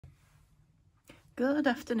Good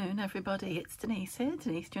afternoon, everybody. It's Denise here,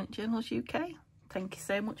 Denise Junk Journals UK. Thank you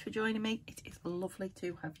so much for joining me. It is lovely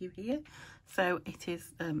to have you here. So it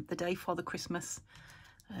is the day for the Christmas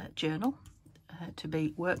journal to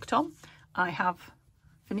be worked on. I have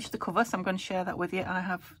finished the cover, so I'm going to share that with you. I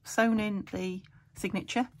have sewn in the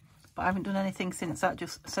signature, but I haven't done anything since that,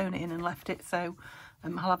 just sewn it in and left it. So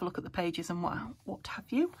I'll have a look at the pages and what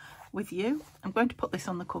have you with you. I'm going to put this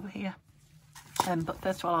on the cover here. But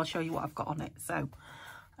first of all, I'll show you what I've got on it. So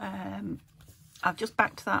I've just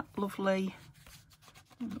backed that lovely,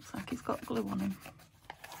 looks like it's got glue on him.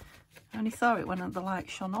 I only saw it when the light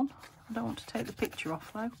shone on. I don't want to take the picture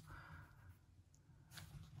off though.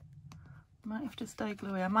 Might have to stay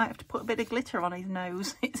gluey. I might have to put a bit of glitter on his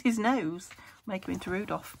nose. It's his nose, make him into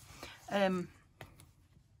Rudolph.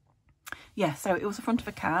 Yeah, so it was the front of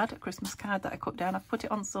a card, a Christmas card that I cut down. I've put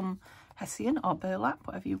it on some hessian or burlap,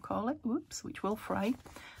 whatever you call it, whoops, which will fray.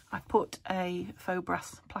 I put a faux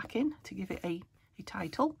brass plaque in to give it a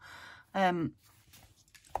title.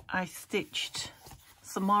 I stitched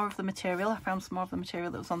some more of the material. I found some more of the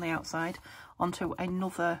material that was on the outside onto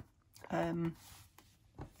another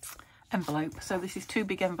envelope. So this is two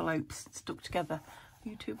big envelopes stuck together. Are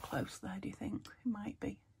you too close there, do you think? It might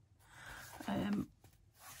be.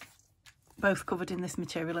 Both covered in this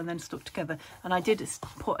material and then stuck together, and I did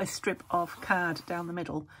put a strip of card down the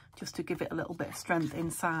middle just to give it a little bit of strength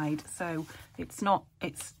inside, so it's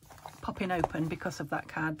popping open because of that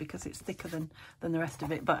card, because it's thicker than the rest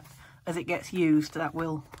of it. But as it gets used, that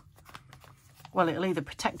will, well, it'll either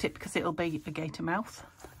protect it because it'll be a gator mouth.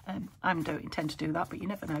 I don't intend to do that, but you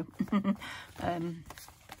never know.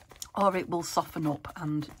 Or it will soften up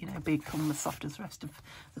and, you know, become as soft as the rest of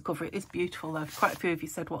the cover. It is beautiful though. Quite a few of you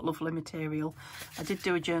said what lovely material. I did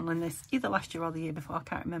do a journal in this either last year or the year before. I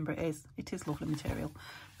can't remember. It is lovely material.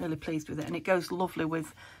 Really pleased with it, and it goes lovely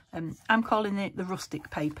with I'm calling it the rustic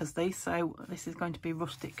papers, these. So this is going to be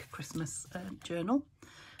Rustic Christmas journal.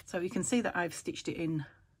 So you can see that I've stitched it in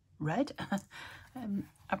red.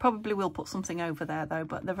 I probably will put something over there though,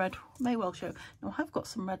 but the red may well show. Now I have got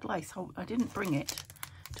some red lace. I didn't bring it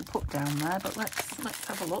to put down there, but let's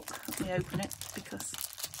have a look. Let me open it because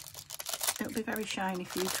it'll be very shiny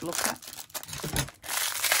for you to look at.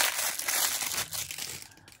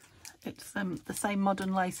 It's the same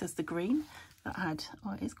modern lace as the green that I had.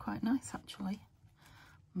 Oh, it is quite nice actually.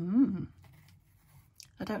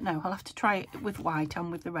 I don't know, I'll have to try it with white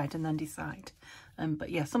and with the red and then decide. But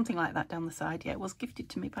yeah, something like that down the side. Yeah, it was gifted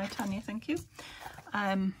to me by Tanya, thank you.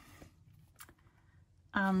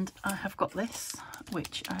 And I have got this,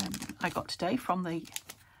 which I got today from the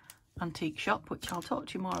antique shop, which I'll talk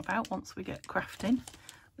to you more about once we get crafting.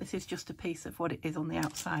 This is just a piece of what it is on the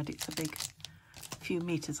outside. It's a big few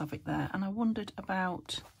meters of it there, and I wondered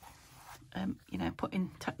about you know,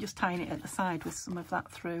 just tying it at the side with some of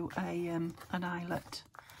that through an eyelet.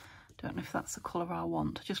 Don't know if that's the colour I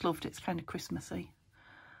want. I just loved it. It's kind of Christmassy,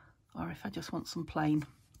 or if I just want some plain.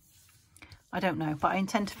 I don't know, but I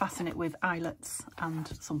intend to fasten it with eyelets and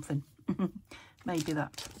something. Maybe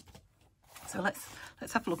that. So let's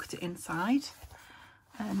have a look at it inside.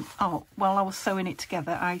 Oh, while I was sewing it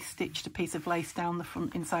together, I stitched a piece of lace down the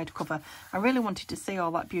front inside cover. I really wanted to see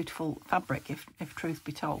all that beautiful fabric, if truth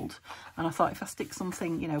be told. And I thought if I stick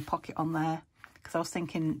something, you know, pocket on there, because I was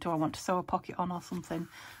thinking, do I want to sew a pocket on or something?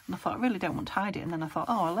 And I thought, I really don't want to hide it. And then I thought,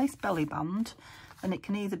 oh, a lace belly band, and it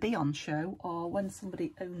can either be on show or when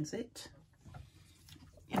somebody owns it,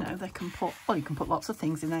 you know, they can put, well, you can put lots of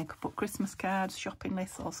things in there. You can put Christmas cards, shopping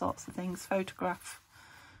lists, all sorts of things, photograph,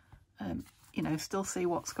 you know, still see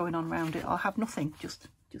what's going on around it, or have nothing, just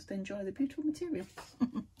enjoy the beautiful material.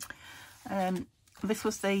 This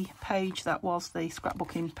was the page that was the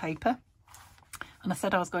scrapbooking paper, and I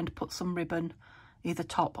said I was going to put some ribbon, either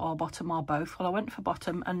top or bottom or both. Well, I went for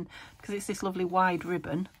bottom, and because it's this lovely wide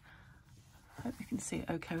ribbon, I hope you can see it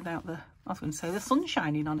okay without the, I was going to say the sun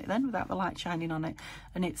shining on it then, without the light shining on it.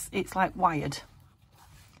 And it's like wired.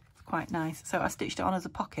 It's quite nice. So I stitched it on as a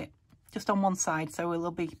pocket, just on one side. So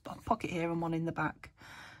there'll be a pocket here and one in the back.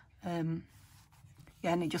 Yeah,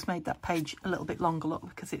 and it just made that page a little bit longer, look,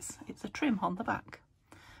 because it's a trim on the back.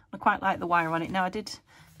 I quite like the wire on it. Now I did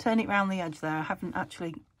turn it round the edge there. I haven't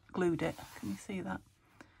actually glued it. Can you see that?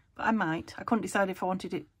 But I might. I couldn't decide if I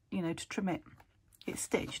wanted it, you know, to trim it. It's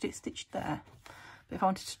stitched there, but if I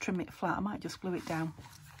wanted to trim it flat, I might just glue it down.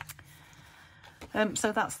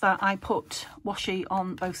 So that's that. I put washi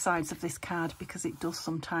on both sides of this card because it does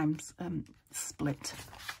sometimes split.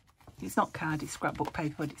 It's not card, it's scrapbook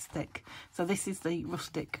paper, but it's thick. So this is the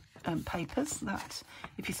rustic papers that,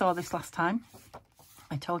 if you saw this last time,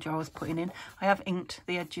 I told you I was putting in. I have inked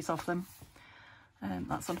the edges of them.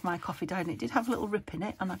 That's one of my coffee dyed, and it did have a little rip in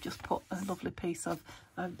it, and I've just put a lovely piece of,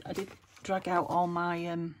 I did drag out all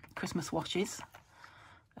my Christmas washes.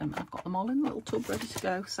 I've got them all in a little tub ready to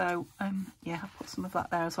go, so yeah, I've put some of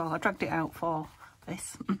that there as well. I dragged it out for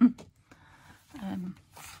this.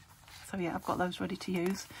 So yeah, I've got those ready to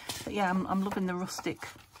use. But yeah, I'm loving the rustic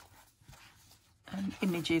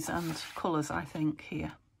images and colours, I think,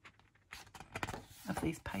 here of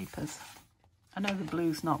these papers. I know the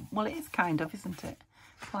blue's not, well, it is kind of, isn't it?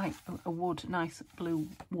 It's like a wood, nice blue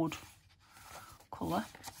wood colour.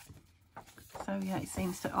 So yeah, it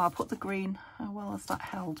seems to, oh, I put the green, how well has that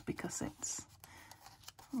held, because it's,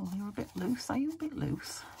 oh, you're a bit loose, are you a bit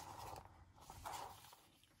loose?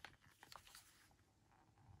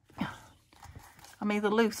 I'm either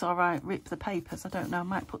loose or I rip the papers, I don't know, I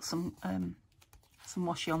might put some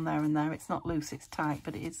washi on there and there. It's not loose, it's tight,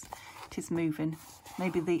 but it is moving.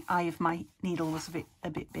 Maybe the eye of my needle was a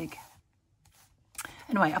bit big.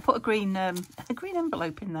 Anyway, I put a green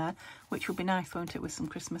envelope in there, which will be nice, won't it, with some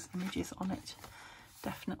Christmas images on it.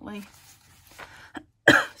 Definitely.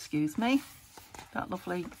 Excuse me. That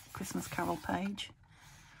lovely Christmas Carol page.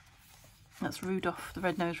 That's Rudolph the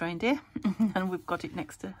Red-Nosed Reindeer. And we've got it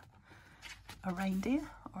next to a reindeer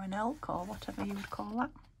or an elk or whatever you would call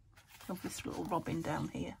that. Love this little robin down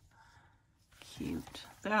here. Cute.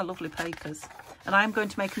 They are lovely papers. And I'm going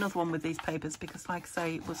to make another one with these papers because, like I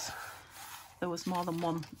say, there was more than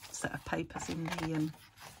one set of papers in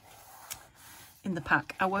the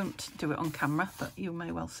pack. I won't do it on camera, but you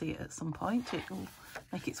may well see it at some point. It will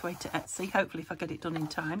make its way to Etsy, hopefully, if I get it done in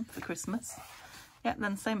time for Christmas. Yeah,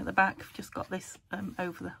 then same at the back. I've just got this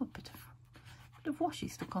over the bit of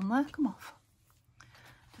washi stuck on there. Come off.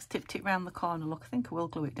 Just tipped it round the corner. Look, I think I will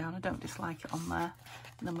glue it down. I don't dislike it on there.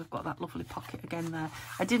 And then we've got that lovely pocket again there.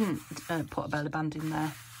 I didn't put a belly band in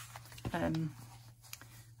there. I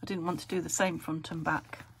didn't want to do the same front and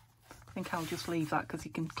back. I think I'll just leave that because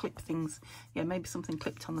you can clip things. Yeah, maybe something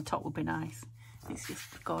clipped on the top would be nice. It's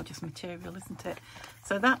just gorgeous material, isn't it?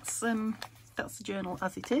 So that's the journal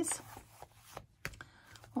as it is.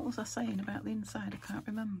 What was I saying about the inside? I can't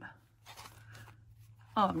remember.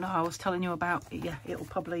 Oh no, I was telling you about, yeah, there'll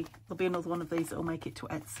be another one of these that'll make it to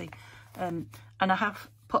Etsy. And I have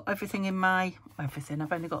put everything in everything.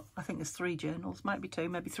 I've only got, I think there's 3 journals, might be 2,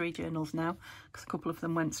 maybe 3 journals now, because a couple of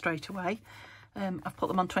them went straight away. I've put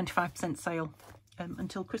them on 25% sale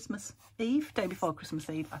until Christmas Eve, day before Christmas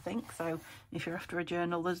Eve, I think. So if you're after a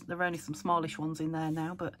journal, there are only some smallish ones in there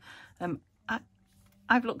now, but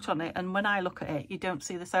I've looked on it, and when I look at it, you don't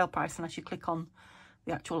see the sale price unless you click on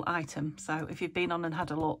the actual item. So if you've been on and had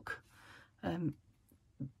a look,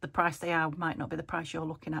 the price they are might not be the price you're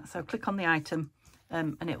looking at. So click on the item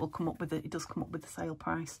and it will come up with it. It does come up with the sale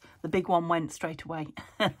price. The big one went straight away.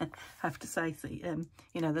 I have to say, so,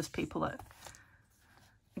 you know, there's people that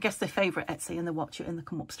I guess they favourite Etsy and they watch it and they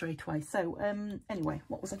come up straight away. So anyway,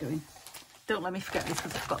 what was I doing? Don't let me forget this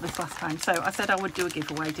because I forgot this last time. So I said I would do a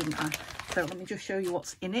giveaway, didn't I? So let me just show you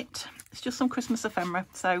what's in it. It's just some Christmas ephemera.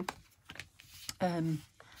 So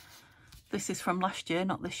this is from last year,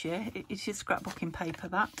 not this year. It is scrapbooking paper,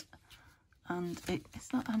 that, and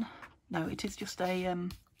it's not an, no, it is just a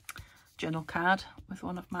journal card with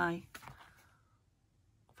one of my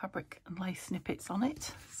fabric and lace snippets on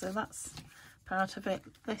it. So that's part of it.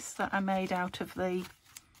 This that I made out of the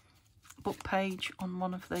book page on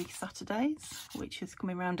one of the Saturdays, which is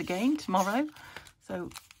coming round again tomorrow. So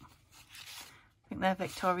I think they're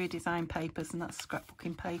Victoria Design papers, and that's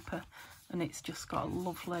scrapbooking paper. And it's just got a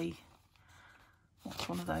lovely, what's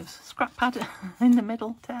one of those, scrap pad in the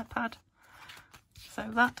middle, tear pad. So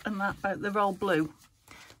that and that, they're all blue.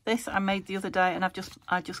 This I made the other day, and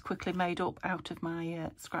I just quickly made up out of my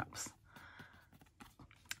scraps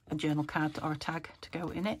a journal card or a tag to go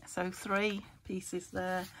in it. So 3 pieces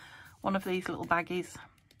there. One of these little baggies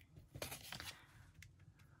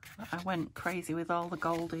that I went crazy with all the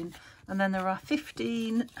gold in. And then there are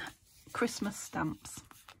 15 Christmas stamps.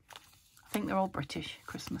 I think they're all British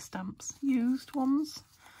Christmas stamps, used ones,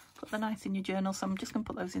 but they're nice in your journal, so I'm just going to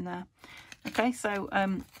put those in there. Okay, so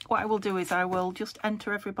what I will do is I will just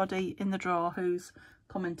enter everybody in the draw who's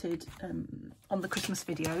commented on the Christmas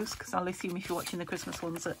videos, because I'll assume if you're watching the Christmas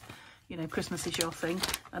ones that, you know, Christmas is your thing.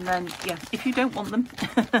 And then, yeah, if you don't want them,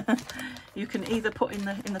 you can either put in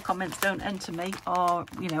the comments, don't enter me, or,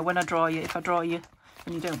 you know, when I draw you, if I draw you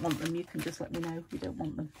and you don't want them, you can just let me know you don't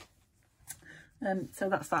want them. So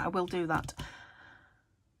that's that. I will do that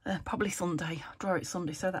probably Sunday. Draw it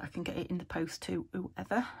Sunday so that I can get it in the post to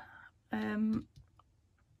whoever.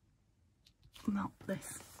 Not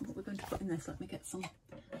this. What we're going to put in this? Let me get some.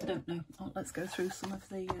 I don't know. Oh, let's go through some of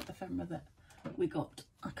the ephemera that we got,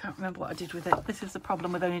 I can't remember what I did with it. This is the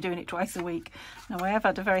problem with only doing it twice a week. Now, I have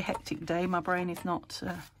had a very hectic day. My brain is not,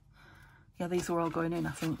 yeah, these were all going in,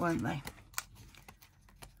 I think, weren't they?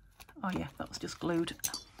 Oh yeah, that was just glued.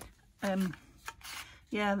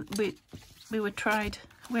 Yeah,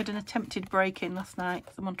 we had an attempted break-in last night.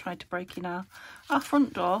 Someone tried to break in our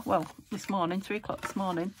front door, well, this morning, 3 o'clock this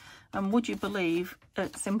morning. And would you believe,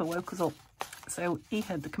 Simba woke us up. So he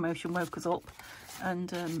heard the commotion, woke us up,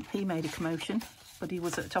 and he made a commotion, but he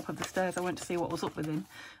was at the top of the stairs. I went to see what was up with him,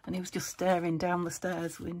 and he was just staring down the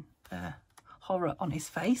stairs with horror on his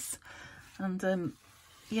face. And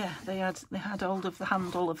yeah, they had hold of the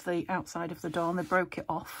handle of the outside of the door, and they broke it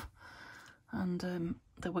off. And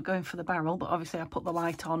they were going for the barrel, but obviously I put the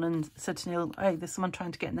light on and said to Neil, hey, there's someone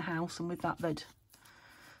trying to get in the house, and with that they'd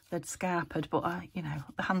scarpered. But you know,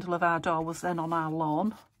 the handle of our door was then on our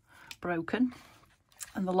lawn, broken,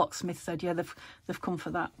 and the locksmith said, yeah, they've come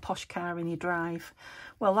for that posh car in your drive.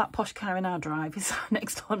 Well, that posh car in our drive is our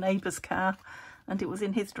next door neighbour's car, and it was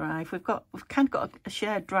in his drive. We've kind of got a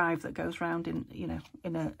shared drive that goes round in, you know,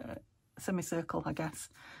 in a semicircle, I guess.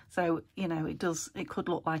 So, you know, it could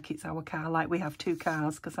look like it's our car, like we have 2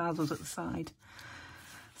 cars, because ours was at the side.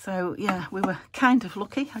 So yeah, we were kind of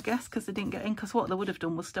lucky, I guess, because they didn't get in, because what they would have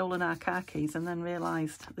done was stolen our car keys and then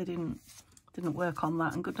realised they didn't work on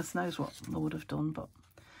that, and goodness knows what they would have done. But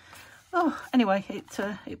oh, anyway,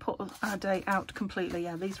 it put our day out completely.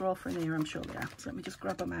 Yeah, these are all for in here, I'm sure they are. So let me just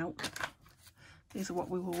grab them out. These are what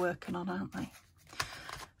we were working on, aren't they?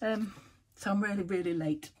 So I'm really, really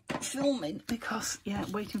late filming because, yeah,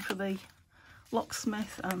 waiting for the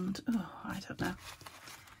locksmith, and oh, I don't know.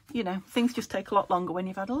 You know, things just take a lot longer when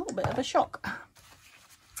you've had a little bit of a shock.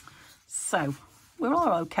 So we're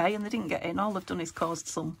all okay, and they didn't get in. All they've done is caused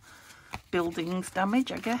some buildings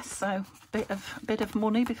damage, I guess. So bit of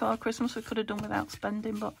money before Christmas we could have done without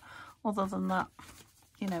spending, but other than that,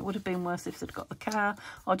 you know, it would have been worse if they'd got the car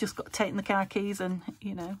or just taken the car keys, and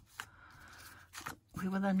you know, we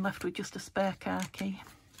were then left with just a spare car key.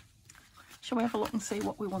 Shall we have a look and see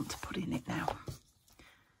what we want to put in it now?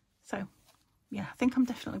 So yeah, I think I'm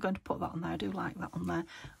definitely going to put that on there. I do like that on there.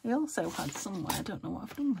 We also had somewhere, I don't know what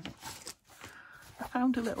I've done with it. I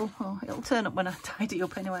found a little, oh, it'll turn up when I tidy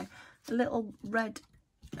up anyway, a little red,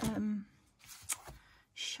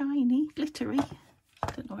 shiny, glittery,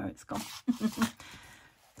 I don't know where it's gone,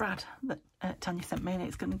 brad that Tanya sent me, and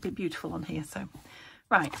it's going to be beautiful on here. So,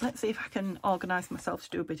 right, let's see if I can organise myself to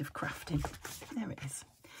do a bit of crafting. There it is.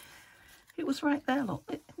 It was right there, look.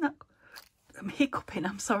 I'm hiccuping,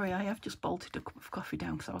 I'm sorry, I have just bolted a cup of coffee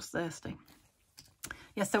down because I was thirsty.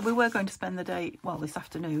 Yeah, so we were going to spend the day, well, this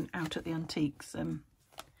afternoon, out at the antiques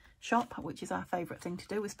shop, which is our favourite thing to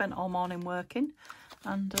do. We spent all morning working,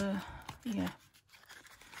 and yeah,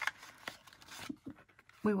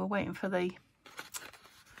 we were waiting for the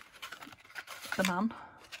man.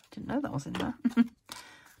 Didn't know that was in there.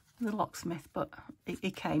 The locksmith, but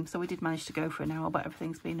he came, so we did manage to go for an hour, but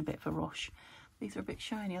everything's been a bit of a rush. These are a bit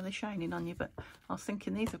shiny. Are they shining on you? But I was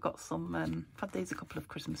thinking these have got some, I've had these a couple of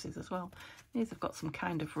Christmases as well. These have got some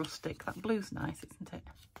kind of rustic. That blue's nice, isn't it?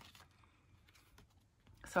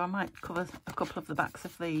 So I might cover a couple of the backs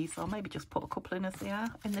of these, or maybe just put a couple in as they are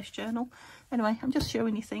in this journal. Anyway, I'm just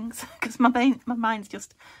showing you things because my mind's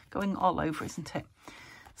just going all over, isn't it?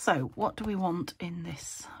 So what do we want in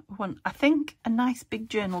this one? I think a nice big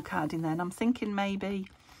journal card in there, and I'm thinking maybe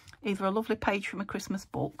either a lovely page from a Christmas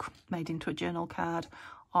book made into a journal card,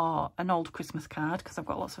 or an old Christmas card, because I've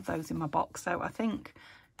got lots of those in my box. So I think,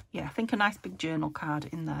 yeah, I think a nice big journal card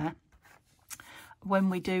in there. When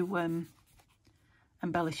we do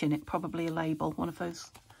embellish in it, probably a label, one of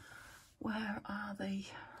those, where are they?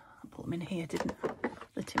 I put them in here, didn't I?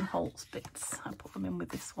 The Tim Holtz bits. I put them in with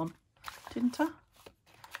this one, didn't I?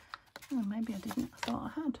 Oh, maybe I didn't. I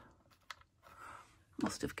thought I had.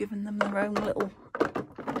 Must have given them their own little...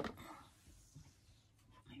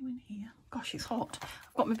 in here. Gosh, it's hot.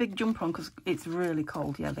 I've got my big jumper on because it's really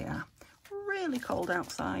cold. Yeah, they are really cold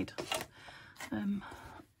outside. I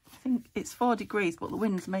think it's 4 degrees, but the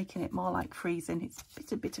wind's making it more like freezing.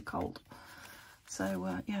 It's a bit cold.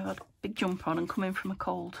 So yeah, I've had a big jumper on and come in from some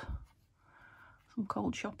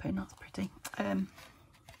cold shopping. That's pretty.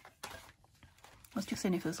 I was just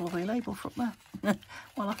seeing if there's a lovely label for up there.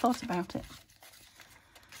 Well, I thought about it.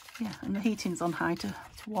 Yeah, and the heating's on high to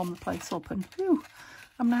warm the place up, and whew,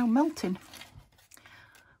 I'm now melting.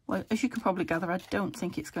 Well, as you can probably gather, I don't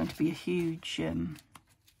think it's going to be a huge... the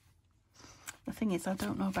thing is, I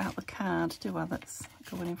don't know about the card, do I, that's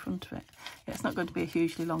going in front of it. Yeah, it's not going to be a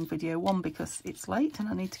hugely long video. 1, because it's late and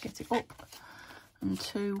I need to get it up. And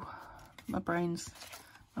 2, my brain's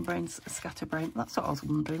My brain's a scatterbrain. That's what I was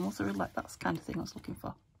wondering. Was there a that's the kind of thing I was looking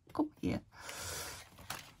for. Come here.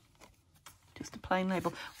 Just a plain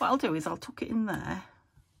label. What I'll do is I'll tuck it in there.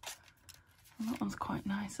 And that one's quite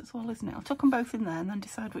nice as well, isn't it? I'll tuck them both in there and then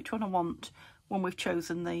decide which one I want when we've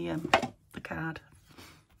chosen the card.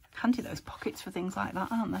 Handy, those pockets for things like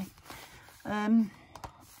that, aren't they?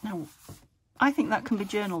 Now, I think that can be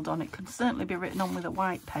journaled on. It could certainly be written on with a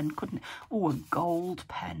white pen, couldn't it? Oh, a gold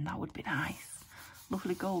pen. That would be nice.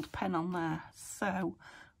 Lovely gold pen on there. So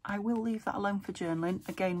I will leave that alone for journaling.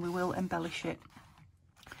 Again, we will embellish it.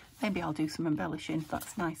 Maybe I'll do some embellishing.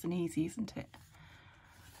 That's nice and easy, isn't it?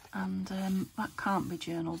 And that can't be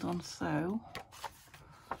journaled on, so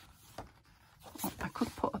I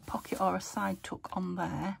could put a pocket or a side tuck on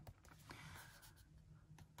there.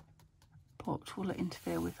 But will it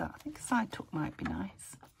interfere with that? I think a side tuck might be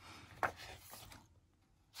nice.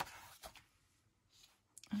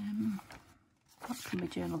 That can be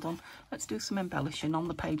journaled on. Let's do some embellishing on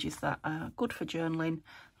the pages that are good for journaling,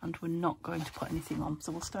 and we're not going to put anything on.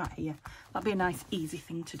 So we'll start here. That'd be a nice, easy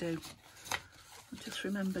thing to do. I just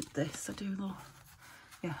remembered this. I do love...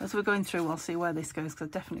 Yeah, as we're going through, I'll see where this goes, because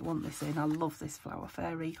I definitely want this in. I love this flower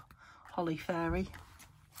fairy, holly fairy.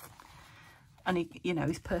 And he, you know,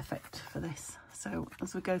 he's perfect for this. So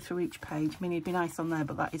as we go through each page, I mean, he'd be nice on there,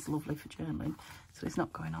 but that is lovely for journaling. So he's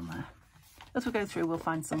not going on there. As we go through, we'll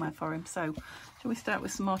find somewhere for him. So shall we start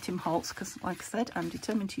with some more Tim Holtz? Because like I said, I'm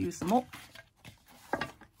determined to use them up.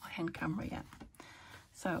 My hand camera, yeah.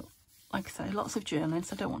 So like I say, lots of journaling,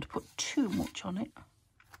 so I don't want to put too much on it.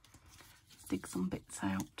 Let's dig some bits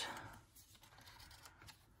out.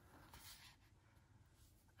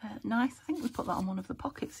 Nice. I think we put that on one of the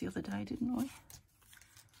pockets the other day, didn't we?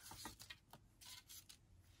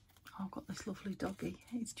 Oh, I've got this lovely doggy.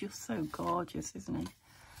 He's just so gorgeous, isn't he?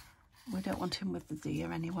 We don't want him with the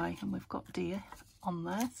deer anyway, and we've got deer on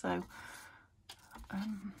there, so I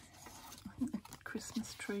think the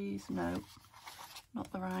Christmas trees, no,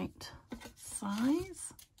 not the right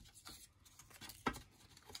size.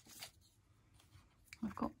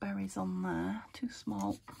 We've got berries on there, too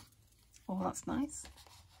small. Oh, that's nice.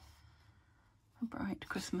 A bright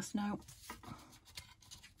Christmas note.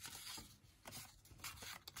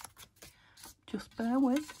 Just bear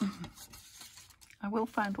with. I will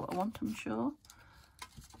find what I want, I'm sure.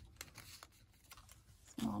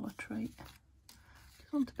 Smaller tree.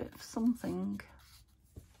 Just want a bit of something.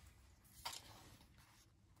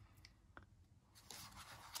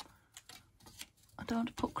 I don't want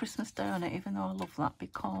to put Christmas Day on it, even though I love that,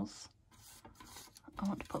 because I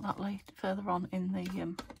want to put that later, further on in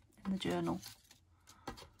the journal.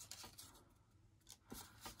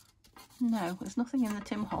 No, there's nothing in the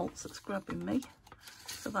Tim Holtz that's grabbing me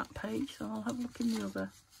for that page, so I'll have a look in the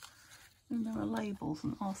other. And there are labels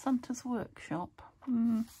and Santa's Workshop.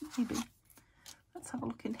 Maybe. Let's have a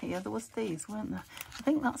look in here. There was these, weren't there? I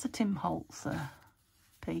think that's a Tim Holtz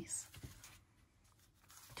piece.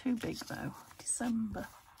 Too big though. December.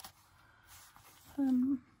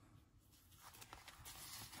 Again,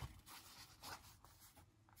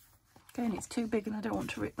 it's too big and I don't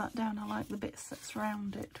want to rip that down. I like the bits that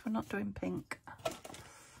surround it. We're not doing pink.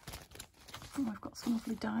 Oh, I've got some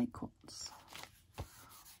lovely die cuts.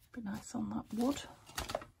 Be nice on that wood.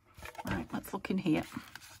 Right, let's look in here.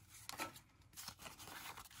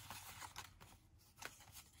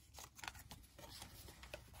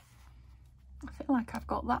 I feel like I've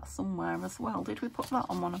got that somewhere as well. Did we put that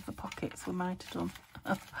on one of the pockets? We might have done.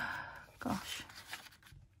 Oh, gosh.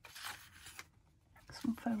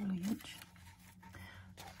 Some foliage.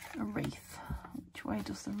 A wreath. Which way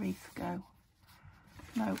does the wreath go?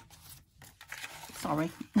 No.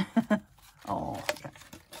 Sorry. Oh, yeah.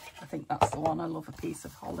 I think that's the one. I love a piece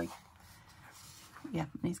of holly. Yeah,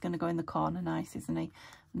 and he's going to go in the corner nice, isn't he?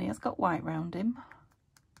 And he has got white round him.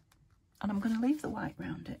 And I'm going to leave the white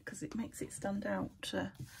round it because it makes it stand out. Oh,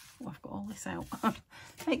 I've got all this out.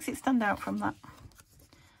 Makes it stand out from that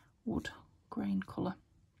wood grain colour.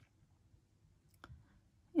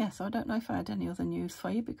 Yeah, so I don't know if I had any other news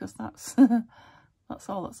for you because that's that's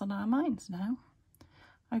all that's on our minds now.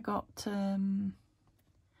 I got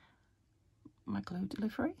my glue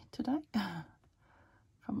delivery today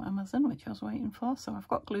from Amazon, which I was waiting for. So I've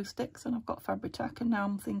got glue sticks and I've got Fabri-Tac, and now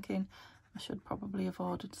I'm thinking I should probably have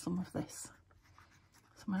ordered some of this,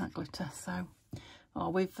 some of that glitter. So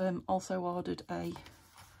we've also ordered a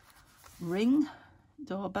ring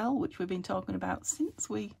doorbell, which we've been talking about since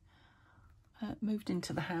we moved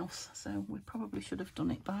into the house. So we probably should have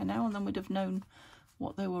done it by now, and then we'd have known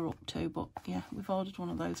what they were up to. But yeah, we've ordered one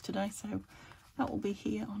of those today, so that will be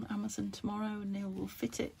here on Amazon tomorrow, and Neil will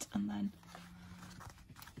fit it and then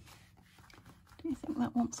Do you think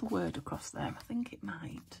that wants a word across there? I think it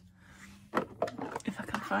might. If I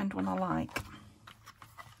can find one I like.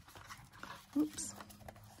 Oops.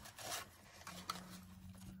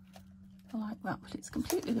 I like that, but it's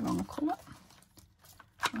completely the wrong colour.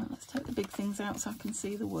 Right, let's take the big things out so I can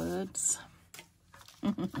see the words.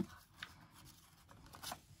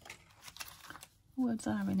 Words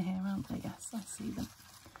are in here, aren't they? Yes, I see them.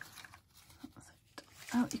 That's it.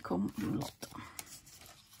 Out you come, you lot.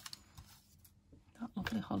 That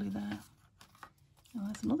lovely holly there. Oh,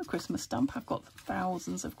 there's another Christmas stamp. I've got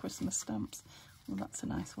thousands of Christmas stamps. Well, that's a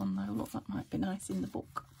nice one though. Look, that might be nice in the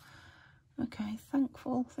book. Okay,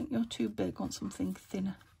 thankful. I think you're too big. Want something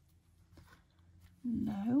thinner?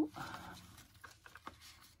 No. I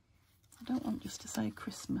don't want just to say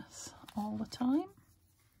Christmas all the time.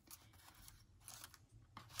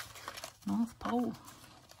 North Pole.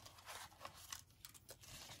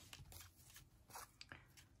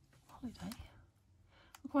 Holiday.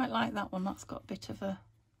 I quite like that one. That's got a bit of a...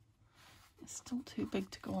 It's still too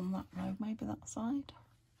big to go on that row. Maybe that side.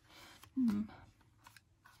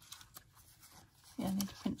 Yeah, I need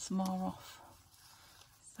to print some more off.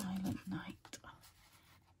 Silent Night.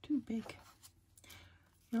 Too big.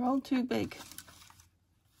 You're all too big.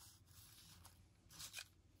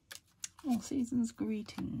 All season's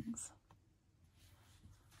greetings.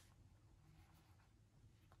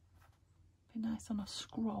 Be nice on a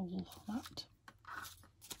scroll, that.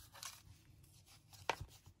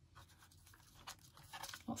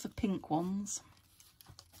 Lots of pink ones.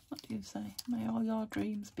 What do you say? May all your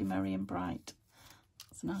dreams be merry and bright.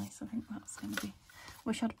 That's nice. I think that's going to be...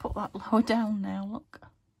 Wish I'd put that lower down now, look.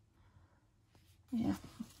 Yeah,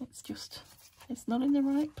 it's just... It's not in the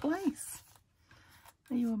right place.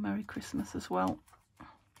 Are you a Merry Christmas as well?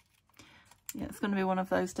 Yeah, it's going to be one of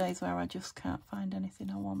those days where I just can't find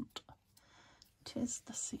anything I want. 'Tis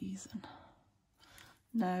the season.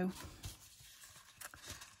 No.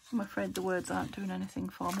 I'm afraid the words aren't doing anything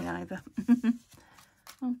for me either.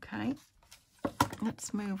 Okay,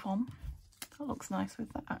 let's move on. That looks nice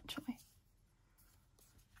with that, actually.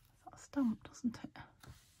 That's stamped, doesn't it?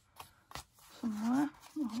 Somewhere.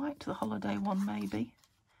 I liked the holiday one, maybe.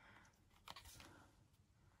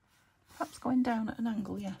 Perhaps going down at an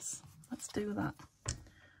angle, yes. Let's do that.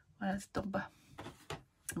 Where's Dubber?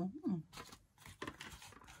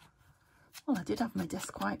 Well, I did have my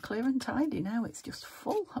desk quite clear and tidy. Now it's just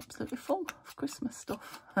full, absolutely full of Christmas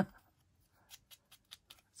stuff. It's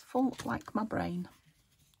full like my brain.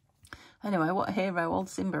 Anyway, what a hero old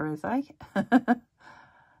Simba is, eh?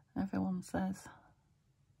 Everyone says.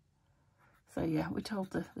 So yeah, we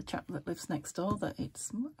told the chap that lives next door that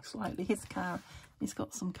it's slightly his car. He's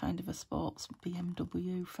got some kind of a sports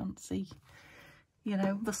BMW fancy, you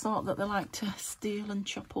know, the sort that they like to steal and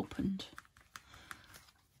chop up, and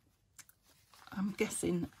I'm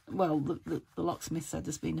guessing, well, the locksmith said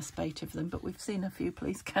there's been a spate of them, but we've seen a few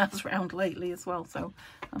police cars around lately as well, so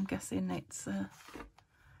I'm guessing it's that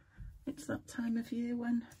time of year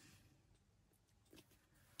when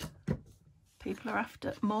people are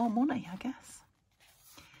after more money, I guess,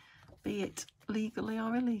 be it legally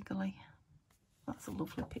or illegally. That's a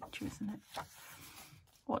lovely picture, isn't it?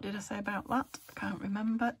 What did I say about that? I can't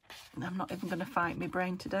remember. I'm not even going to fight my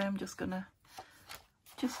brain today. I'm just going to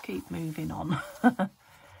keep moving on.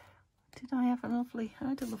 Did I have a lovely... I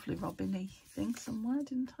had a lovely robin-y thing somewhere,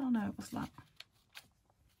 didn't I? Oh, no, it was that.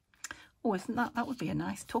 Oh, isn't that... That would be a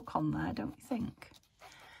nice tuck on there, don't you think?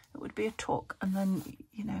 It would be a tuck, and then,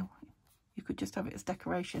 you know, you could just have it as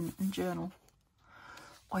decoration and journal.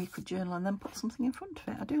 Or you could journal and then put something in front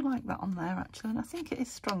of it. I do like that on there, actually, and I think it is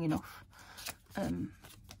strong enough. Lost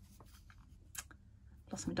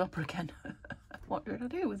my Dobber again. What did I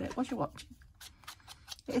do with it? What you watching?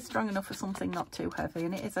 It is strong enough for something not too heavy,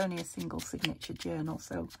 and it is only a single signature journal,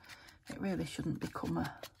 so it really shouldn't become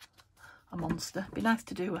a monster. It'd be nice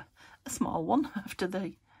to do a small one after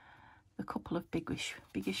the couple of biggish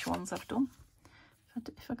ones I've done.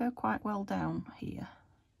 If I go quite well down here,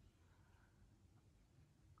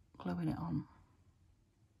 gluing it on,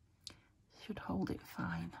 should hold it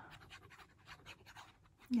fine.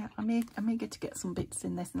 Yeah, I'm eager to get some bits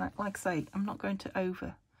in this, and like I say, I'm not going to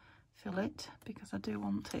overfill it because I do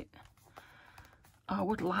want it. I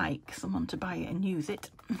would like someone to buy it and use it.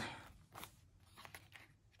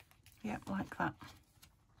 Yeah, like that.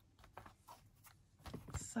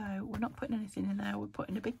 So we're not putting anything in there. We're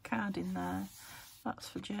putting a big card in there. That's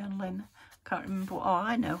for journaling. Can't remember. Oh,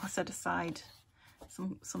 I know. I set aside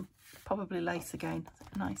some probably lace again.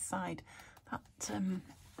 A nice side. That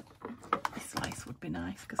this lace would be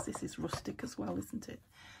nice because this is rustic as well, isn't it?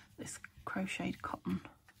 This crocheted cotton.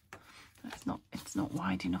 It's not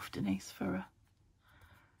wide enough, Denise, for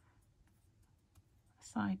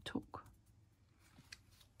side tuck.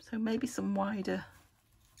 So maybe some wider,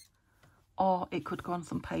 or it could go on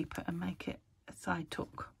some paper and make it a side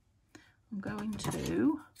tuck. I'm going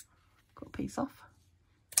to cut a piece off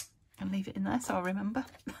and leave it in there so I'll remember.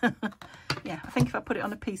 Yeah, I think if I put it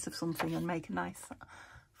on a piece of something and make a nice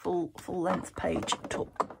full length page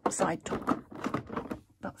tuck, side tuck.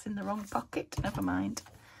 That's in the wrong pocket, never mind.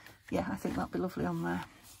 Yeah, I think that'll be lovely on there.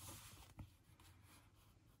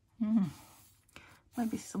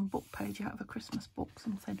 Maybe some book page out of a Christmas book,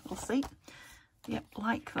 something, we'll see. Yep,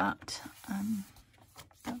 like that.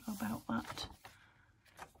 Don't know about that.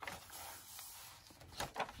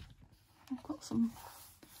 I've got some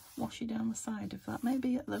washi down the side of that,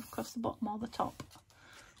 maybe across the bottom or the top.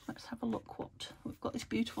 Let's have a look what we've got. This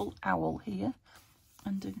beautiful owl here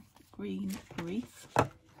and a green wreath.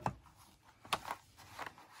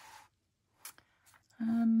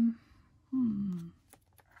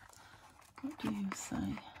 What do you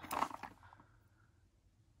say?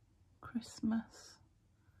 Christmas,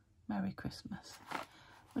 Merry Christmas.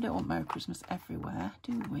 We don't want Merry Christmas everywhere,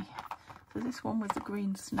 do we? So this one with the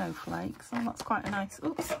green snowflakes. Oh, that's quite a nice,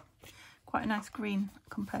 oops, quite a nice green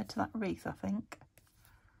compared to that wreath, I think.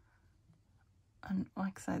 And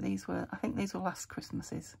like I say, these were, I think these were last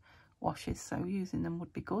Christmas's washes, so using them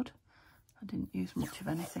would be good. I didn't use much of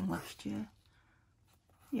anything last year.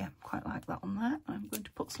 Yeah, quite like that on there. I'm going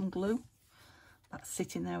to put some glue. That's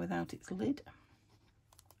sitting there without its lid.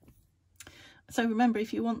 So remember,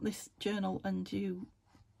 if you want this journal and you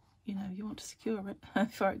know, you want to secure it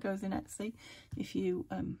before it goes in Etsy, if you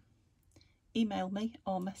email me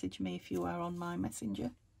or message me if you are on my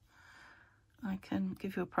messenger, I can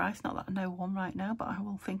give you a price. Not that I know one right now, but I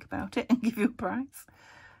will think about it and give you a price.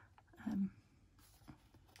 And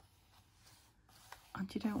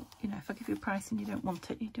you don't, you know, if I give you a price and you don't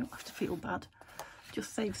want it, you don't have to feel bad. It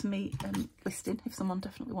just saves me listing if someone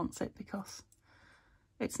definitely wants it, because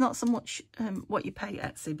it's not so much what you pay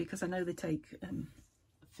Etsy, because I know they take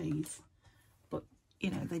fees, but you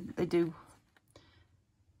know, they do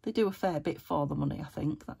a fair bit for the money, I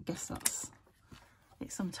think. I guess that's,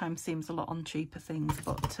 it sometimes seems a lot on cheaper things,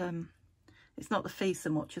 but it's not the fee so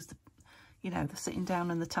much as the, you know, the sitting down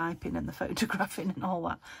and the typing and the photographing and all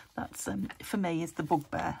that. That's for me is the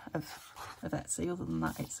bugbear of Etsy. Other than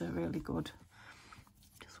that, it's a really good.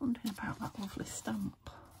 Just wondering about that lovely stamp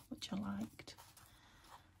which I liked.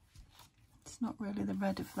 It's not really the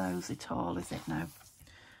red of those at all, is it now?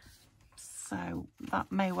 So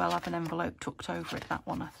that may well have an envelope tucked over it, that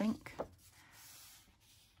one, I think.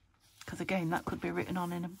 Because again, that could be written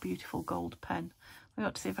on in a beautiful gold pen. We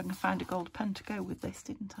ought to see if I can find a gold pen to go with this,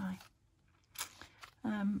 didn't I?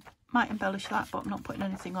 Might embellish that, but I'm not putting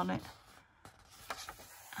anything on it.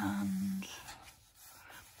 And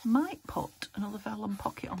might put another vellum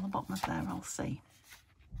pocket on the bottom of there, I'll see.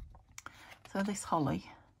 So this holly,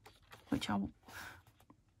 which I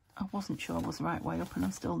wasn't sure was the right way up, and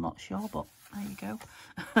I'm still not sure, but there you go.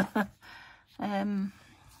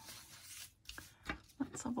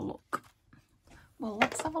 Let's have a look. Well,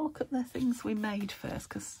 let's have a look at the things we made first,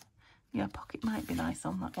 because yeah, pocket might be nice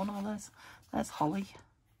on that one. Oh, there's holly.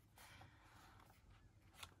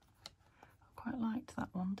 I quite liked that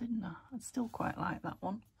one, didn't I? I still quite like that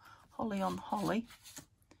one. Holly on holly.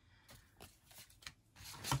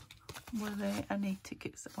 Were there any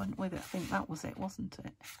tickets that went with it? I think that was it, wasn't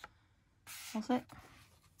it? Was it?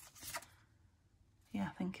 Yeah,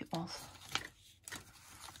 I think it was.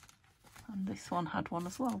 And this one had one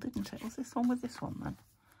as well, didn't it? Was this one with this one then?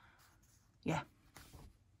 Yeah.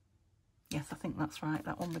 Yes, I think that's right.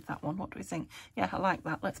 That one with that one. What do we think? Yeah, I like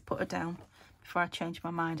that. Let's put her down before I change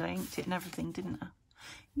my mind. I inked it and everything, didn't I?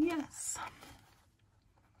 Yes.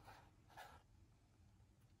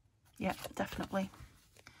 Yeah, definitely.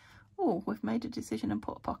 Oh, we've made a decision and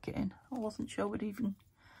put a pocket in. I wasn't sure we'd even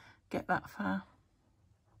get that far.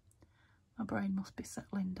 My brain must be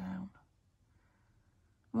settling down.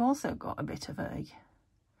 We've also got a bit of a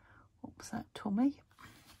upset tummy.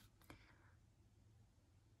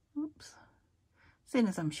 Oops. Seeing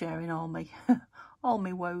as I'm sharing all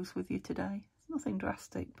my woes with you today. It's nothing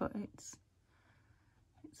drastic, but it's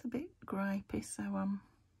a bit gripey, so I'm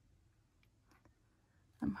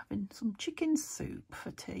having some chicken soup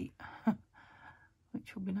for tea,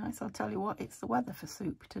 which will be nice. I'll tell you what, it's the weather for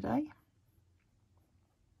soup today.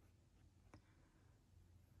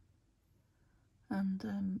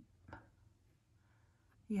 And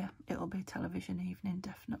yeah, it'll be a television evening,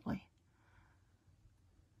 definitely.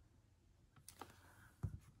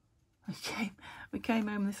 We came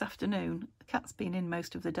home this afternoon. The cat's been in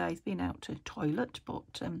most of the day. He's been out to toilet,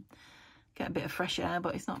 but get a bit of fresh air,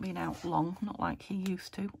 but he's not been out long, not like he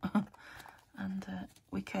used to. And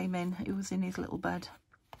we came in, he was in his little bed,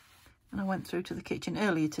 and I went through to the kitchen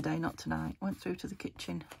earlier today, not tonight. Went through to the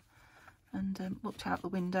kitchen and looked out the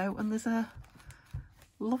window, and there's a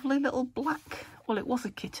lovely little black, well, it was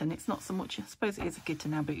a kitten, it's not so much, I suppose it is a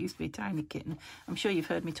kitten now, but it used to be a tiny kitten. I'm sure you've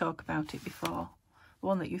heard me talk about it before. The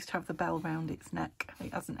one that used to have the bell round its neck.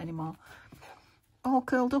 It hasn't anymore. All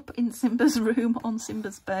curled up in Simba's room, on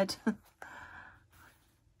Simba's bed.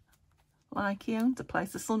 Like he owned the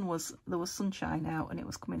place. There was sunshine out and it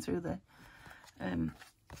was coming through the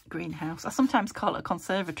greenhouse. I sometimes call it a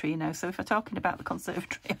conservatory, you know, so if I'm talking about the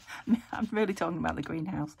conservatory, I'm really talking about the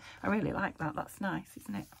greenhouse. I really like that. That's nice,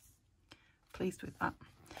 isn't it? Pleased with that.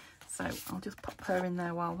 So I'll just pop her in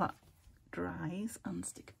there while that dries and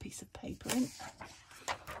stick a piece of paper in.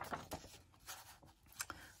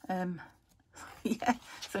 Yeah,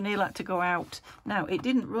 so Neil had to go out. Now, it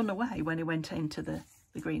didn't run away when he went into the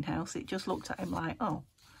greenhouse. It just looked at him like, oh.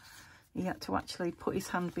 He had to actually put his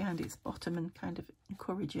hand behind its bottom and kind of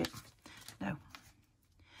encourage it. No.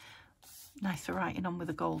 Nice for writing on with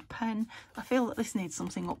a gold pen. I feel that this needs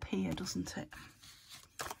something up here, doesn't it?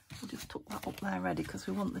 We'll just tuck that up there ready because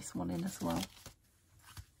we want this one in as well.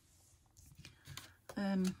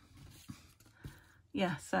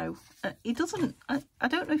 Yeah, so he doesn't, I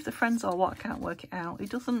don't know if they're friends or what, I can't work it out. He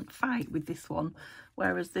doesn't fight with this one,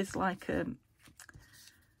 whereas there's like,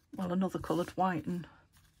 well, another coloured white and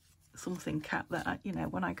something cat that, you know,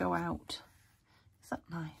 when I go out. Is that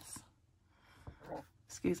nice?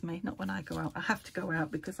 Excuse me, not when I go out. I have to go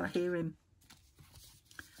out because I hear him,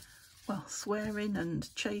 well, swearing and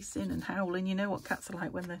chasing and howling. You know what cats are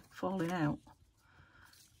like when they're falling out.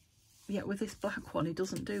 Yet with this black one, he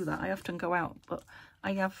doesn't do that. I often go out, but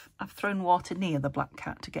I've thrown water near the black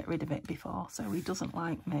cat to get rid of it before, so he doesn't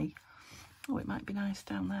like me. Oh, it might be nice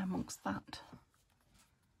down there amongst that.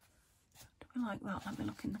 Do we like that? Let me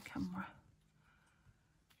look in the camera.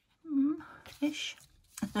 Ish.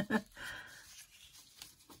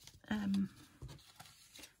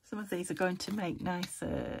 Some of these are going to make nice,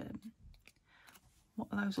 what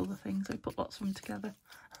are those other things? I put lots of them together.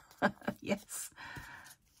 Yes.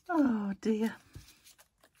 Oh dear.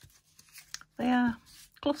 They are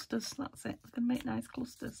clusters, that's it. They can make nice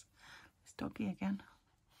clusters. This doggy again.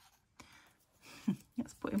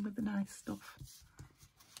 Let's put him with the nice stuff.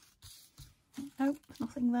 Nope,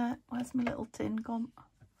 nothing there. Where's my little tin gone?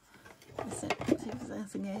 Is it? See if there's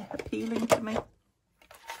anything here appealing to me.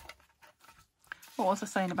 What was I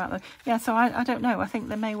saying about that? Yeah, so I don't know. I think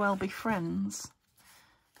they may well be friends.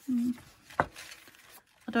 I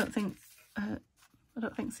don't think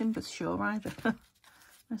Simba's sure either.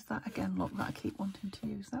 There's that again, look, that I keep wanting to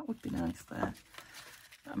use. That would be nice there.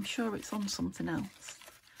 But I'm sure it's on something else.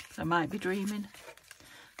 So I might be dreaming.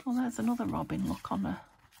 Oh, there's another robin, look, on her.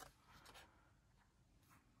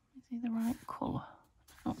 Is he the right colour?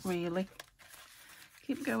 Not really.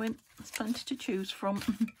 Keep going. There's plenty to choose from.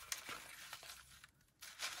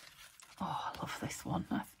 Oh, I love this one.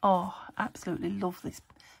 Oh, absolutely love this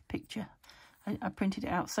picture. I printed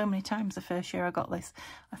it out so many times the first year I got this.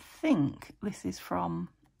 I think this is from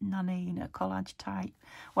Nanine at Collage Type.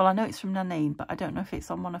 Well, I know it's from Nanine, but I don't know if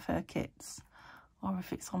it's on one of her kits or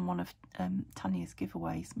if it's on one of Tanya's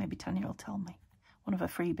giveaways. Maybe Tanya will tell me. One of her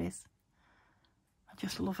freebies. I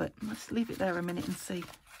just love it. Let's leave it there a minute and see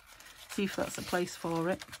if that's a place for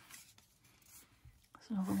it.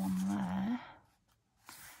 There's another one there.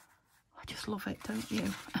 I just love it, don't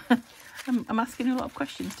you? I'm asking you a lot of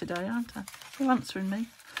questions today, aren't I? You're answering me,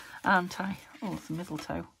 aren't I? Oh, it's a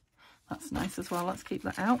mistletoe. That's nice as well. Let's keep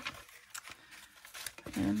that out.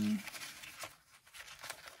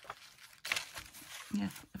 Yeah,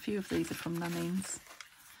 a few of these are from Nanine's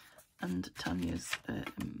and Tanya's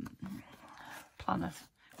planners,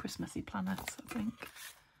 Christmassy planners, I think.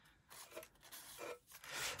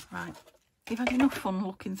 Right, you've had enough fun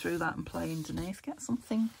looking through that and playing, Denise. Get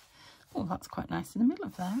something. Oh, that's quite nice in the middle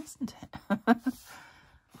of there, isn't it?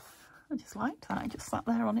 I just liked that. It just sat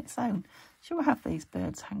there on its own. Should we have these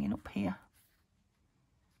birds hanging up here?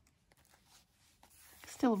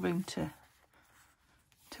 Still room to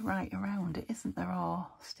write around it, isn't there? Or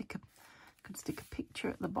could stick a picture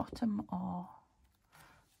at the bottom, or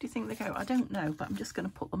do you think they go? I don't know, but I'm just going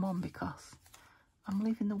to put them on because I'm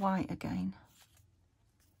leaving the white again.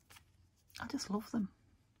 I just love them.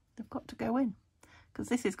 They've got to go in. Because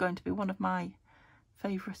this is going to be one of my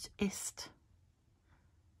favouriteest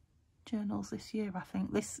journals this year, I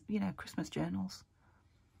think. This, you know, Christmas journals.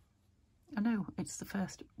 I know it's the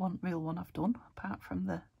first real one I've done, apart from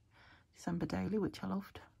the December daily, which I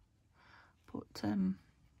loved. But,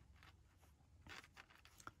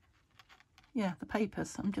 yeah, the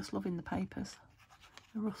papers. I'm just loving the papers.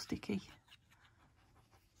 The rusticy.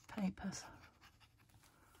 papers.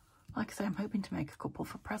 Like I say, I'm hoping to make a couple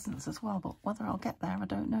for presents as well, but whether I'll get there, I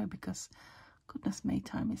don't know, because goodness me,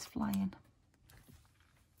 time is flying.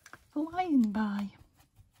 Flying by.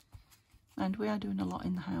 And we are doing a lot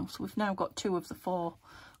in the house. We've now got 2 of the 4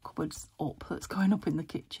 cupboards up that's going up in the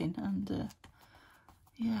kitchen, and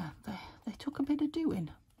yeah, they took a bit of doing.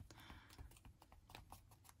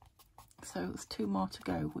 So there's 2 more to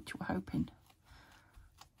go, which we're hoping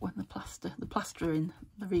when the replastering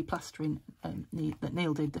that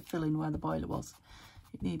Neil did, the filling where the boiler was,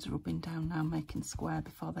 it needs rubbing down now, making square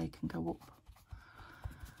before they can go up.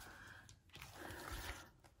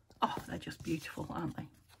 Oh, they're just beautiful, aren't they?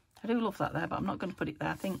 I do love that there, but I'm not going to put it there.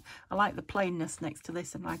 I think I like the plainness next to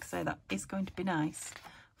this, and like I say, that is going to be nice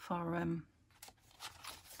for that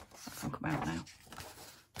can come out now,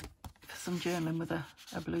 for some journaling with a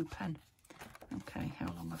blue pen. Okay, how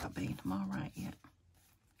long have I been? I'm all right yet.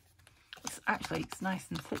 It's nice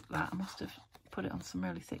and thick, that. I must have put it on some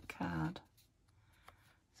really thick card.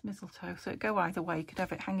 It's mistletoe, so it'd go either way. You could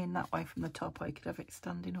have it hanging that way from the top, or you could have it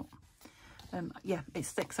standing up. Yeah,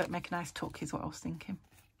 it's thick, so it'd make a nice tuck, is what I was thinking.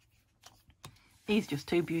 He's just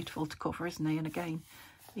too beautiful to cover, isn't he? And again,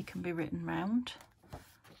 he can be written round.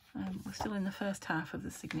 We're still in the first half of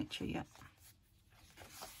the signature yet.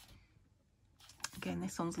 Again,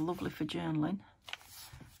 this one's lovely for journaling.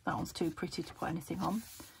 That one's too pretty to put anything on.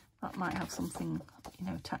 That might have something, you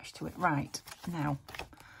know, attached to it. Right, now,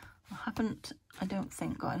 I don't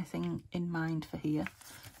think, got anything in mind for here.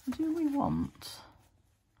 Do we want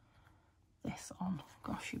this on?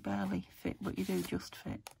 Gosh, you barely fit, but you do just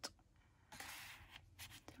fit.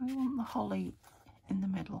 Do we want the holly in the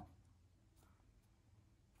middle?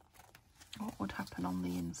 What would happen on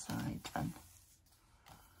the inside then?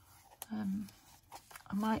 I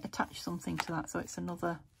might attach something to that so it's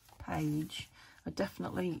another page. I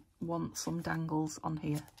definitely want some dangles on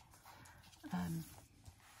here. I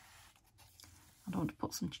want to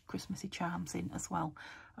put some Christmassy charms in as well.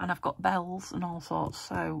 And I've got bells and all sorts,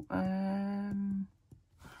 so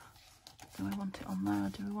do we want it on there?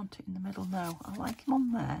 Do we want it in the middle? No, I like him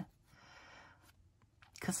on there,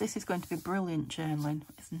 because this is going to be brilliant journaling,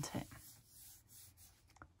 isn't it?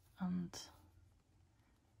 And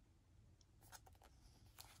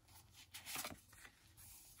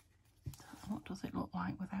what does it look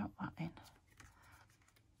like without that in?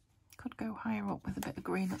 Could go higher up with a bit of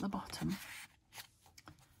green at the bottom.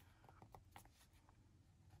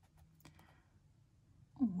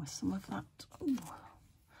 Oh, with some of that. Ooh,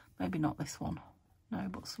 maybe not this one. No,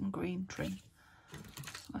 but some green trim.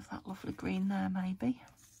 Some of that lovely green there, maybe.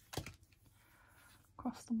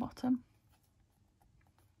 Across the bottom.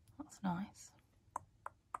 That's nice.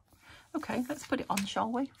 Okay, let's put it on,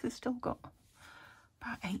 shall we? We've still got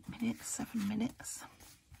about 8 minutes, 7 minutes.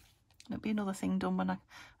 It'll be another thing done when I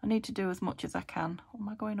need to do as much as I can. Am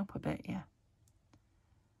I going up a bit? Yeah.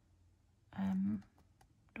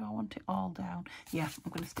 Do I want it all down? Yeah, I'm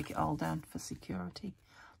going to stick it all down for security.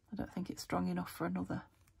 I don't think it's strong enough for another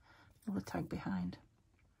tag behind.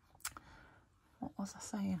 What was I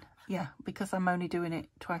saying? Yeah, because I'm only doing it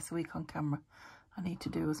twice a week on camera, I need to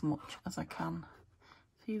do as much as I can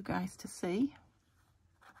for you guys to see.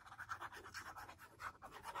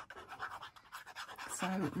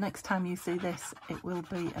 So next time you see this, it will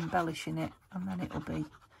be embellishing it, and then it'll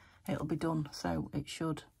be done. So it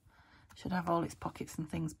should have all its pockets and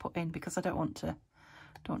things put in, because I don't want to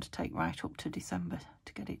take right up to December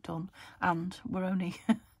to get it done. And we're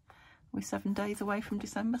 7 days away from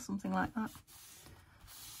December, something like that.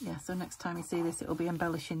 Yeah, so next time you see this, it'll be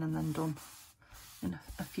embellishing and then done in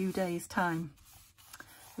a few days' time.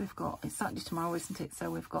 It's Saturday tomorrow, isn't it? So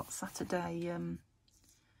we've got Saturday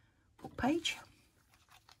book page.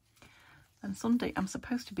 And Sunday, I'm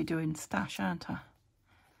supposed to be doing stash, aren't I?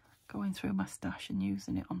 Going through my stash and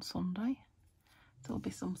using it on Sunday. So it'll be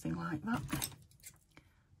something like that.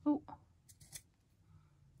 Oh.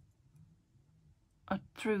 I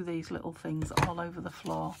threw these little things all over the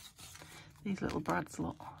floor. These little brads,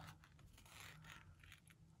 look.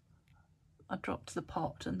 I dropped the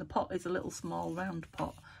pot, and the pot is a little small round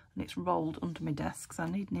pot, and it's rolled under my desk, so I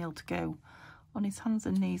need Neil to go on his hands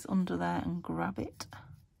and knees under there and grab it.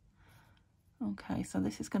 Okay, so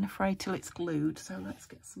this is going to fray till it's glued, so let's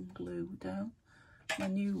get some glue down. My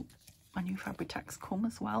new Fabri-Tacs come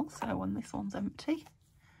as well, so when this one's empty,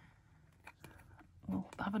 we'll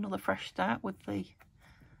have another fresh start with the,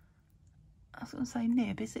 I was going to say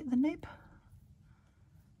nib. Is it the nib?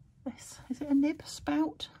 This, is it a nib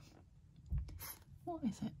spout? What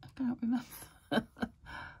is it? I can't remember.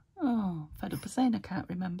 Oh, fed up of saying I can't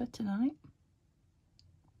remember tonight.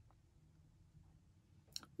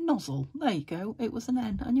 nozzle. There you go. It was an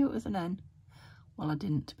N. I knew it was an N. Well, I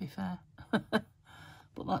didn't, to be fair.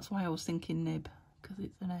 But that's why I was thinking nib, because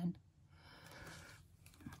it's an N.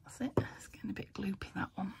 That's it. It's getting a bit gloopy, that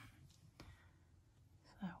one.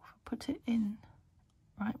 So if I put it in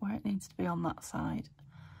right where it needs to be on that side,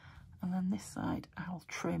 and then this side I'll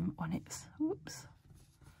trim when it's, whoops,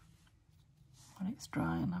 when it's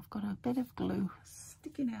dry, and I've got a bit of glue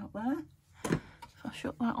sticking out there. If I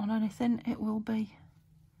shut that on anything, it will be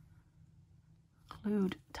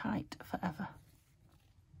glued tight forever.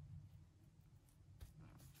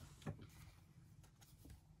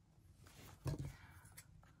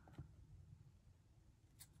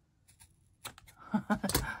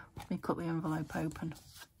 Let me cut the envelope open.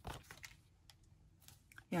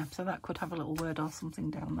 Yeah, so that could have a little word or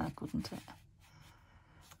something down there, couldn't it?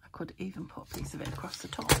 I could even put a piece of it across the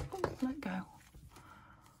top. Oh, let go.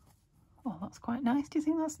 Oh, that's quite nice. Do you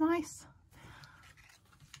think that's nice?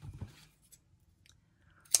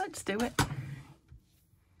 Let's do it.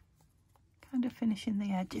 Kind of finishing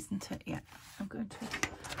the edge, isn't it? Yeah, I'm going to,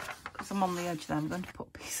 because I'm on the edge there, I'm going to put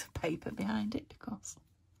a piece of paper behind it because...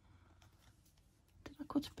 Did I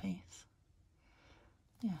cut a piece?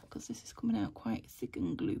 Yeah, because this is coming out quite thick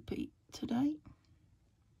and gloopy today.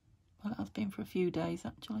 Well, it has been for a few days,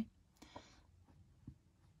 actually.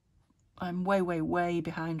 I'm way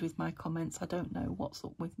behind with my comments. I don't know what's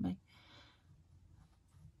up with me.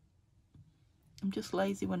 I'm just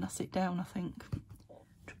lazy when I sit down, I think.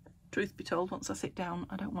 Truth be told, once I sit down,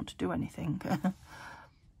 I don't want to do anything.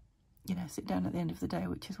 You know, sit down at the end of the day,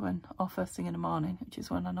 which is when, or first thing in the morning, which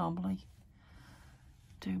is when I normally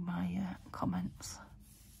do my comments.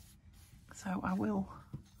 So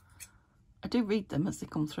I do read them as they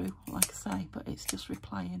come through, like I say, but it's just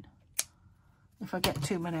replying. If I get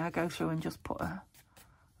too many, I go through and just put a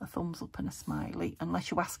thumbs up and a smiley. Unless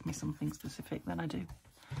you ask me something specific, then I do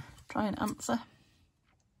try and answer.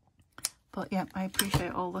 But yeah, I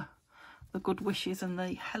appreciate all the good wishes and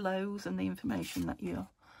the hellos and the information that you're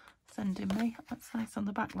sending me. That's nice on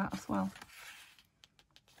the back, that as well.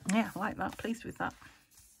 Yeah, I like that. Pleased with that.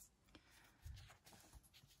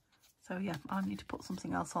 So yeah, I need to put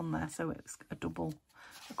something else on there so it's a double.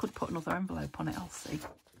 I could put another envelope on it, I'll see.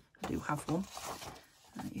 I do have one.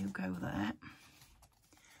 You go there.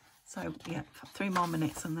 So yeah, 3 more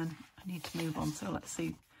minutes and then I need to move on. So let's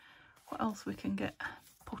see what else we can get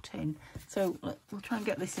put in. So we'll try and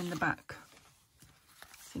get this in the back.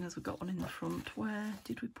 Seeing as we've got one in the front. Where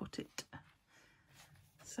did we put it?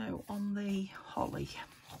 So on the holly.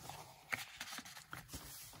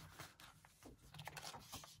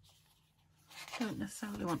 Don't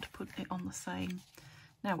necessarily want to put it on the same.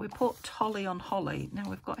 Now we put holly on holly. Now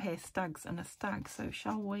we've got here stags and a stag. So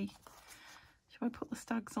shall we put the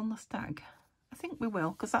stags on the stag? I think we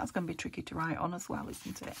will, because that's going to be tricky to write on as well,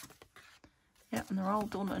 isn't it? Yeah, and they're all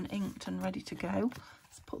done and inked and ready to go.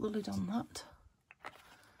 Let's put the lid on that.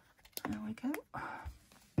 There we go.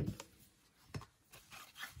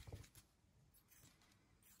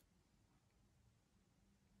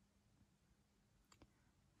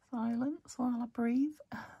 Silence while I breathe.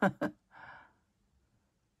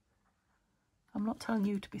 I'm not telling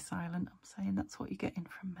you to be silent. I'm saying that's what you're getting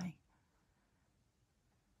from me.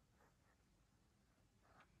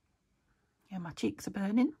 Yeah, my cheeks are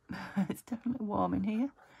burning. It's definitely warm in here,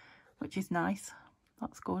 which is nice.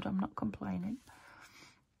 That's good. I'm not complaining.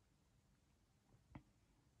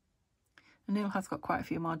 And Neil has got quite a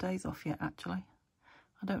few more days off yet, actually.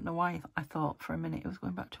 I don't know why I thought for a minute he was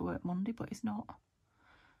going back to work Monday, but he's not.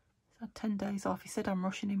 He's had 10 days off. He said I'm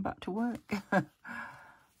rushing him back to work.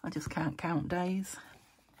 I just can't count days.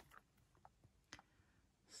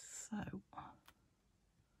 So,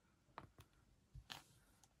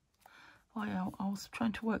 oh yeah, I was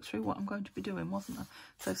trying to work through what I'm going to be doing, wasn't I?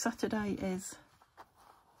 So Saturday is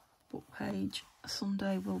book page.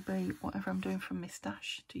 Sunday will be whatever I'm doing from my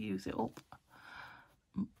stash to use it up.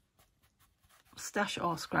 Stash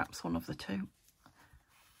or scraps, one of the two.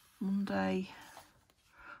 Monday,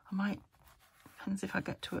 I might, depends if I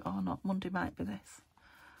get to it or not. Monday might be this.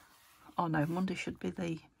 Oh no, Monday should be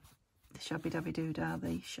the Shabby Dabby Doodah,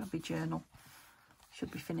 the Shabby Journal.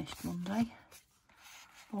 Should be finished Monday.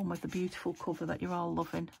 One with the beautiful cover that you're all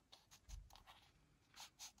loving.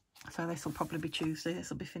 So this will probably be Tuesday. This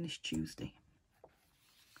will be finished Tuesday.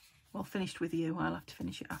 Well, finished with you. I'll have to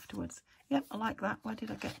finish it afterwards. Yep, I like that. Where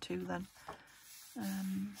did I get to then?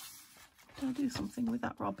 Did I do something with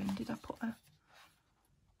that robin? Did I put a...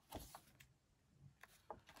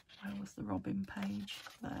 Where was the robin page?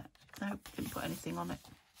 There. No, didn't put anything on it.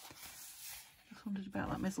 Just wondered about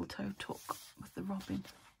that mistletoe tuck with the robin.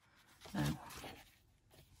 No.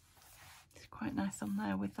 It's quite quite nice on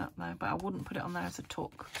there with that though, but I wouldn't put it on there as a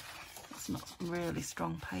tuck. It's not really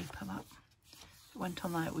strong paper that. If it went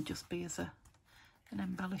on there it would just be as an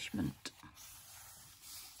embellishment.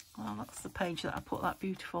 Well, that's the page that I put that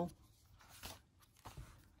beautiful.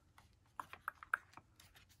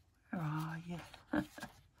 Where are you?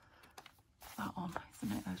 That one,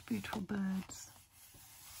 isn't it? Those beautiful birds.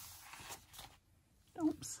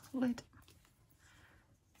 Oops, lid.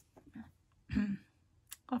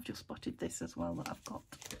 I've just spotted this as well that I've got.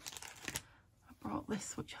 I brought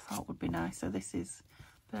this, which I thought would be nice. So this is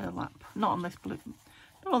burlap. Not on this blue,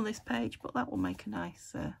 not on this page, but that will make a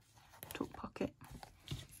nice tuck pocket.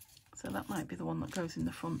 So that might be the one that goes in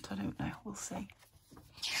the front. I don't know. We'll see.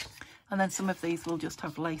 And then some of these will just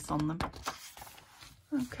have lace on them.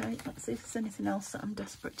 Okay, let's see if there's anything else that I'm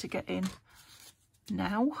desperate to get in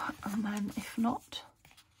now. And then if not,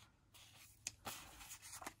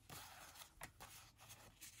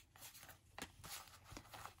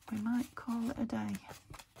 we might call it a day.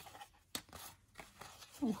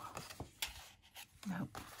 Oh, no.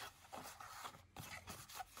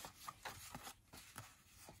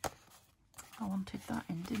 I wanted that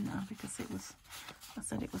in, didn't I? Because it was, I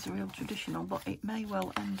said it was a real traditional, but it may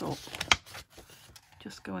well end up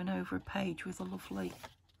just going over a page with a lovely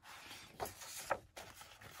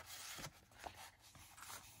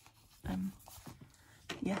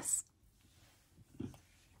yes,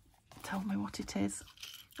 tell me what it is.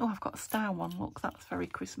 Oh, I've got a star one. Look, that's very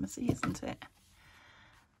Christmassy, isn't it?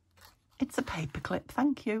 It's a paperclip,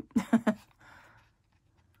 thank you.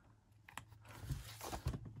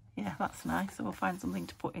 Yeah, that's nice. So we'll find something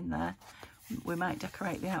to put in there. We might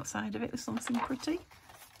decorate the outside of it with something pretty.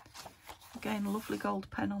 Again, a lovely gold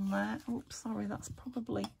pen on there. Oops, sorry, that's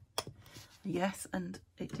probably... Yes, and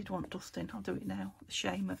it did want dusting. I'll do it now. The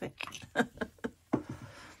shame of it.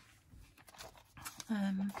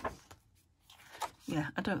 Yeah,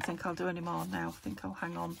 I don't think I'll do any more now. I think I'll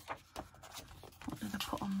hang on. What did I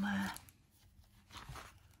put on there?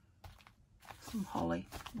 Some holly.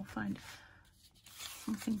 We'll find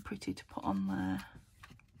something pretty to put on there.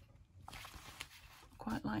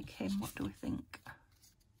 Quite like him. What do we think?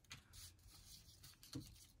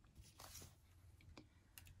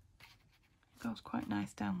 Goes quite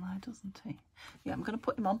nice down there, doesn't he? Yeah, I'm going to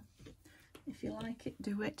put him on. If you like it,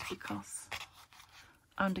 do it, because...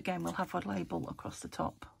 And again, we'll have a label across the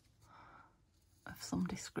top of some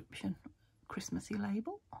description. Christmassy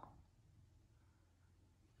label. I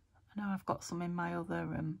know I've got some in my other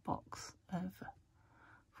box of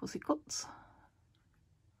fuzzy cuts.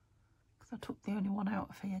 Because I took the only one out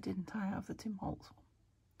of here, didn't I, out of the Tim Holtz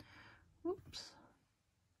one. Whoops.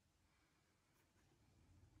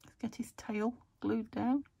 Let's get his tail glued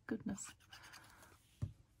down. Goodness.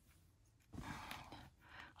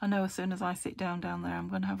 I know as soon as I sit down there, I'm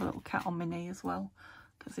going to have a little cat on my knee as well.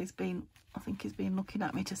 Because he's been, I think he's been looking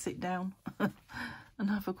at me to sit down and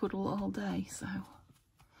have a cuddle all day. So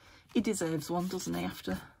he deserves one, doesn't he,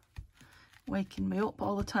 after waking me up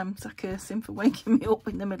all the time. So I curse him for waking me up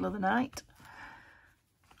in the middle of the night.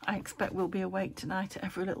 I expect we'll be awake tonight at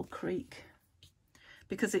every little creak.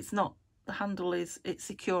 Because it's not, the handle is, it's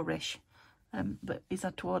secure-ish. But he's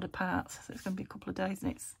had to order parts. So it's going to be a couple of days,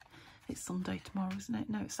 and it's Sunday tomorrow, isn't it?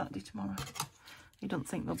 No, it's Saturday tomorrow. You don't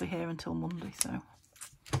think they'll be here until Monday, so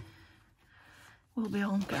we'll be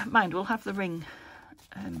on. Mind, we'll have the ring.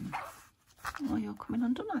 Oh, you're coming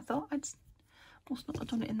undone. I thought must not have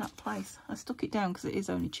done it in that place. I stuck it down because it is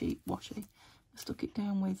only cheap washi. I stuck it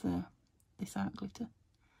down with this art glitter.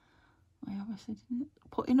 I obviously didn't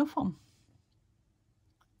put enough on.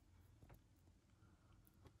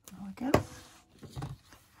 There we go.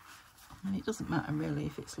 And it doesn't matter really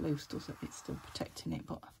if it's loose, does it? It's still protecting it,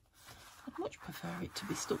 but I'd much prefer it to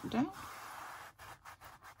be stuck down.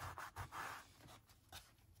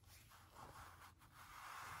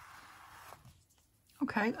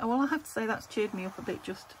 Okay, well, I have to say that's cheered me up a bit,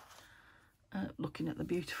 just looking at the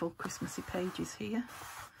beautiful Christmassy pages here.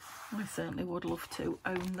 I certainly would love to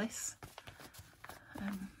own this.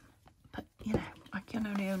 But, you know, I can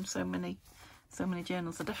only own so many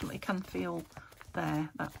journals. I definitely can feel there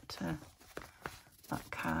that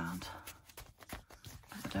card.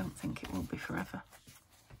 I don't think it will be forever.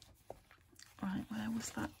 Right, where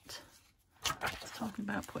was that? I was talking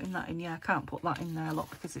about putting that in. Yeah, I can't put that in there, look,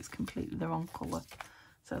 because it's completely the wrong colour.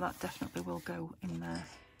 So that definitely will go in there.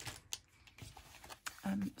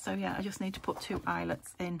 So yeah, I just need to put 2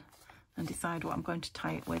 eyelets in and decide what I'm going to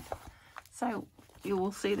tie it with. So you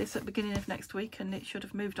will see this at the beginning of next week, and it should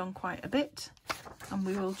have moved on quite a bit, and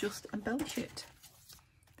we will just embellish it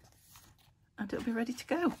and it'll be ready to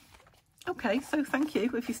go. Okay, so thank you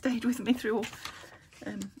if you stayed with me through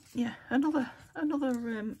yeah, another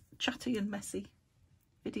chatty and messy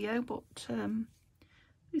video, but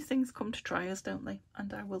these things come to try us, don't they?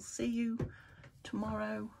 And I will see you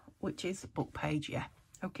tomorrow, which is book page. Yeah,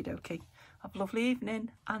 okie dokie. Have a lovely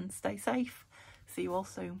evening and stay safe. See you all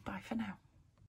soon. Bye for now.